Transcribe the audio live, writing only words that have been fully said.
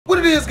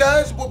is,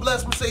 guys? We're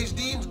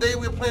BlastphamousHD, and today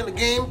we're playing a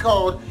game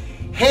called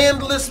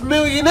Handless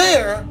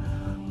Millionaire.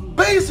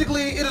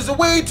 Basically, it is a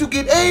way to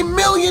get $1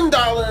 million,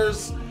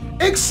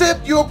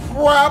 except you're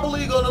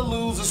probably gonna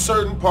lose a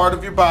certain part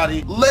of your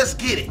body. Let's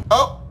get it.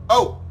 Oh,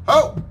 oh,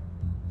 oh,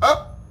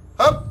 up,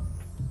 up,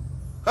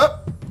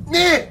 up.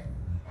 Yeah,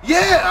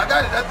 I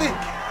got it, I think.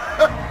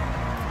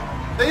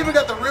 They even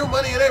got the real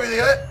money and everything,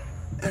 huh?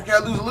 I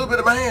gotta lose a little bit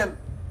of my hand.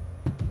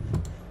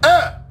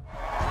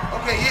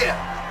 Okay,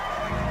 yeah.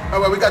 All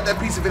right, we got that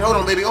piece of it. Hold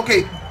on, baby.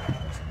 Okay.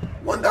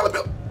 $1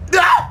 bill.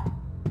 Ah!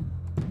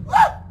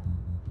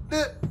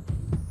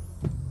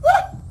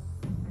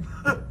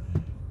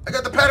 I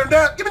got the pattern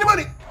down. Give me the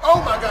money.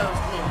 Oh my God, I was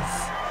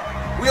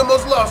close. We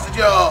almost lost it,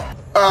 y'all.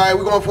 All right,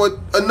 we're going for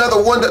another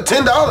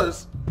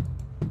 $10.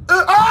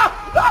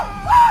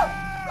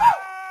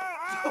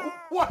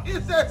 Why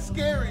is that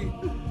scary?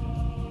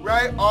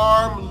 Right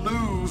arm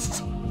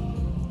loosed.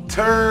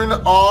 Turn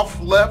off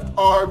left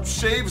arm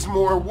shaves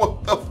more.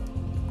 What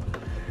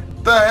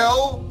the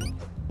hell?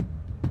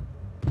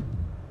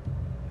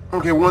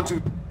 Okay, 1,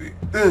 2,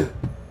 3.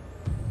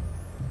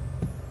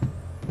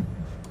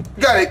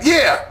 Got it,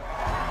 yeah.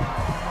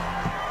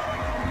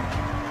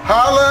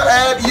 Holla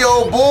at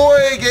yo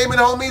boy, gaming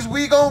homies.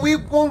 We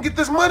gon' get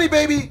this money,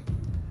 baby.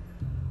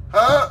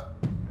 Huh?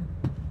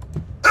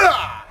 We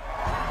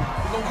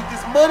gonna get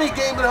this money,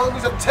 gaming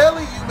homies. I'm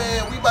telling you,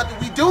 man.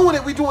 We doing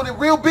it. We doing it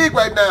real big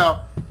right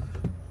now.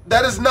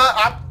 That is not.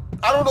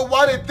 I don't know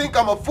why they think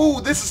I'm a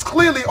fool. This is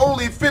clearly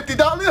only $50.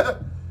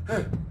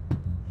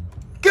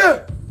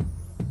 Good.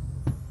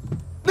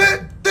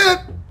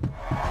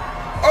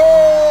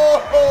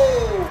 Oh!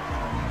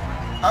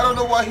 I don't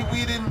know why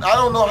we didn't. I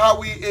don't know how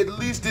we at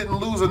least didn't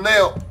lose a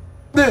nail.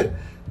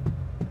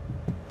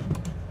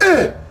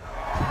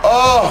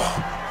 Oh!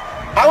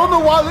 I don't know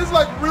why. This is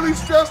like really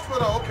stressful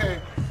though. Okay,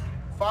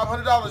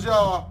 $500,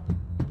 y'all.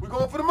 We're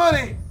going for the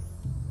money.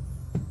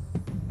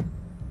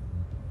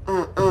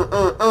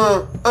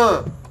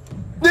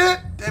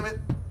 Damn it.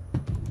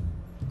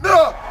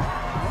 No.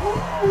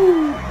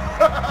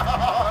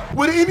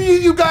 Would any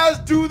of you guys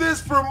do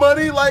this for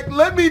money? Like,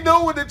 let me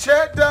know in the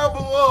chat down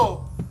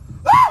below.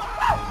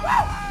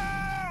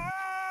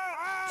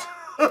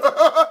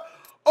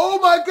 Oh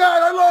my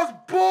God, I lost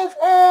both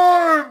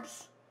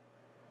arms.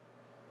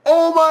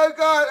 Oh my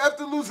God,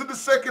 after losing the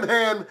second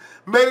hand,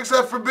 medics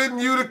have forbidden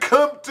you to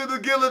come to the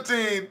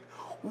guillotine.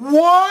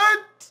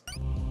 What?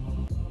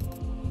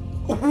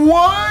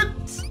 What?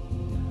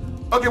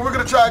 Okay, we're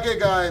gonna try again,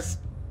 guys.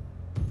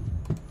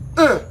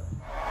 That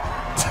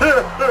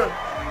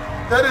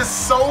is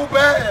so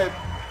bad.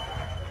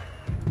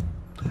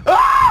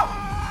 Ah!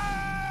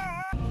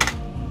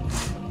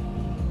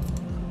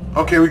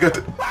 Okay, we got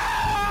the...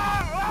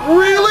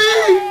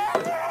 Really?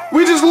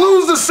 We just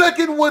lose the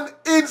second one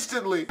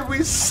instantly.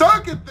 We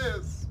suck at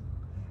this.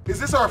 Is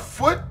this our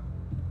foot?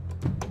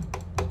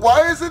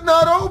 Why is it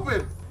not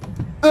open?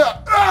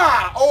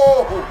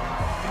 Oh!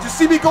 Did you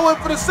see me going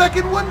for the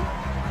second one?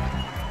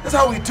 That's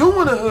how we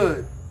do in the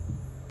hood.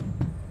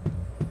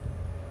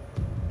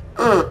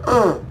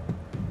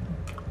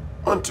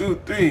 1,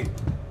 2, 3.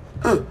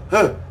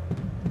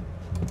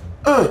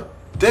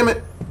 Damn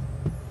it.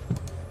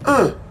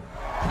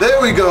 There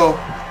we go.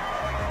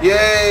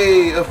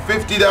 Yay, a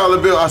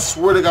 $50 bill. I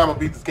swear to God, I'm gonna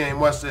beat this game.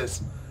 Watch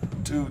this.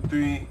 2,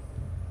 3.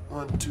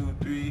 1, 2,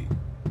 3.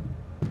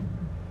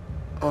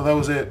 Oh, that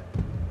was it.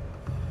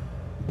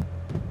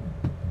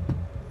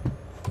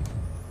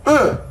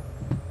 Oh!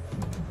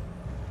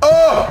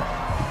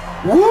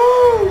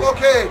 Woo!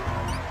 Okay.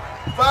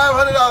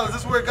 $500. This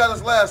is where it got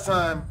us last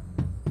time.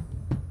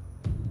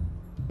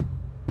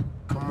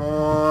 Come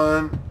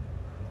on.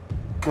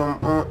 Come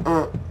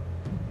on.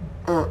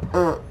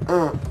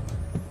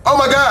 Oh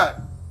my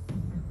God.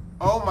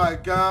 Oh my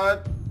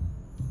God.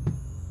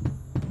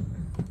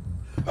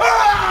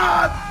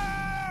 Ah!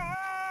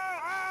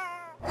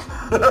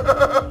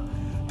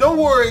 Don't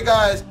worry,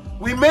 guys.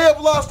 We may have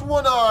lost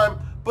one arm,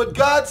 but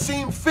God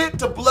seemed fit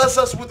to bless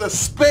us with a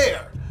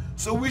spare,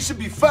 so we should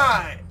be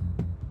fine.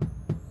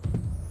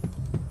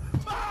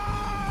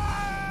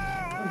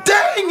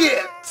 Dang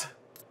it!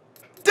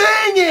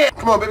 Dang it!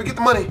 Come on, baby, get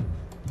the money.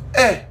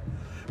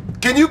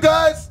 Can you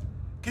guys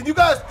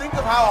think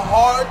of how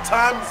hard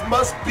times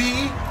must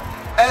be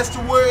as to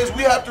whereas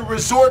we have to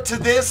resort to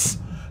this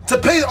to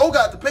pay, oh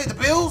God, to pay the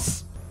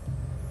bills?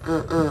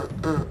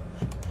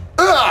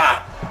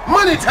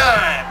 Money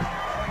time!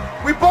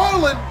 We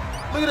ballin'.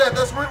 Look at that,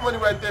 that's rent money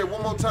right there.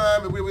 One more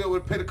time and we'll be able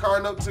to pay the car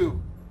note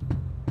too.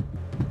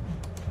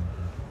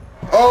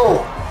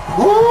 Oh,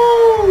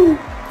 woo!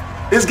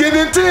 It's getting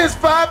intense.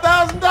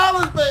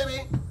 $5,000,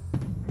 baby.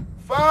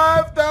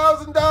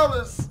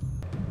 $5,000.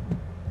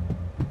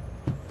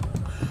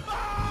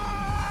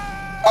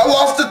 I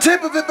lost the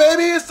tip of it,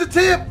 baby. It's the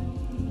tip.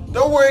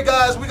 Don't worry,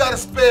 guys. We got a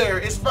spare.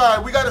 It's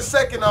fine. We got a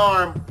second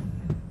arm.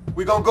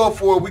 We're going to go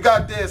for it. We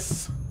got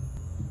this.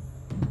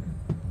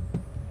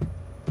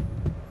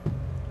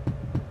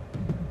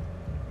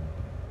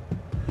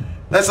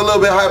 That's a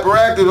little bit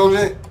hyperactive, don't you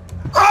think?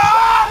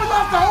 Oh, we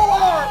lost the whole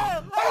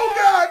arm. Oh,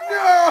 God, no.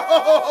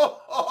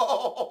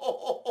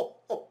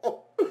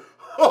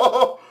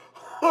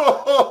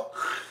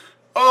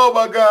 Oh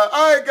my God.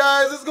 Alright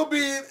guys, this is going to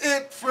be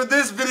it for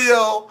this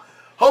video.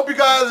 Hope you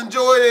guys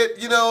enjoyed it.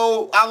 You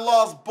know, I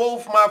lost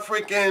both my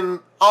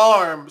freaking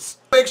arms.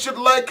 Make sure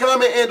to like,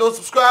 comment, and or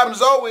subscribe. And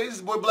as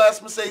always, boy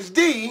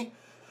BlastphamousHD,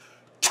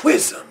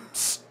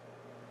 Twisms.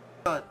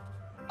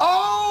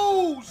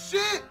 Oh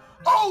shit!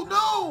 Oh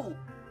no!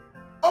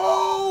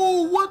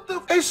 Oh, what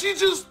the? And she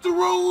just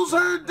throws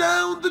her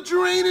down the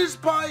drainage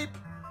pipe.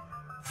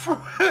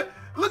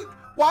 Look,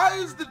 why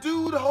is the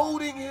dude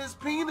holding his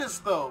penis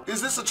though?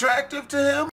 Is this attractive to him?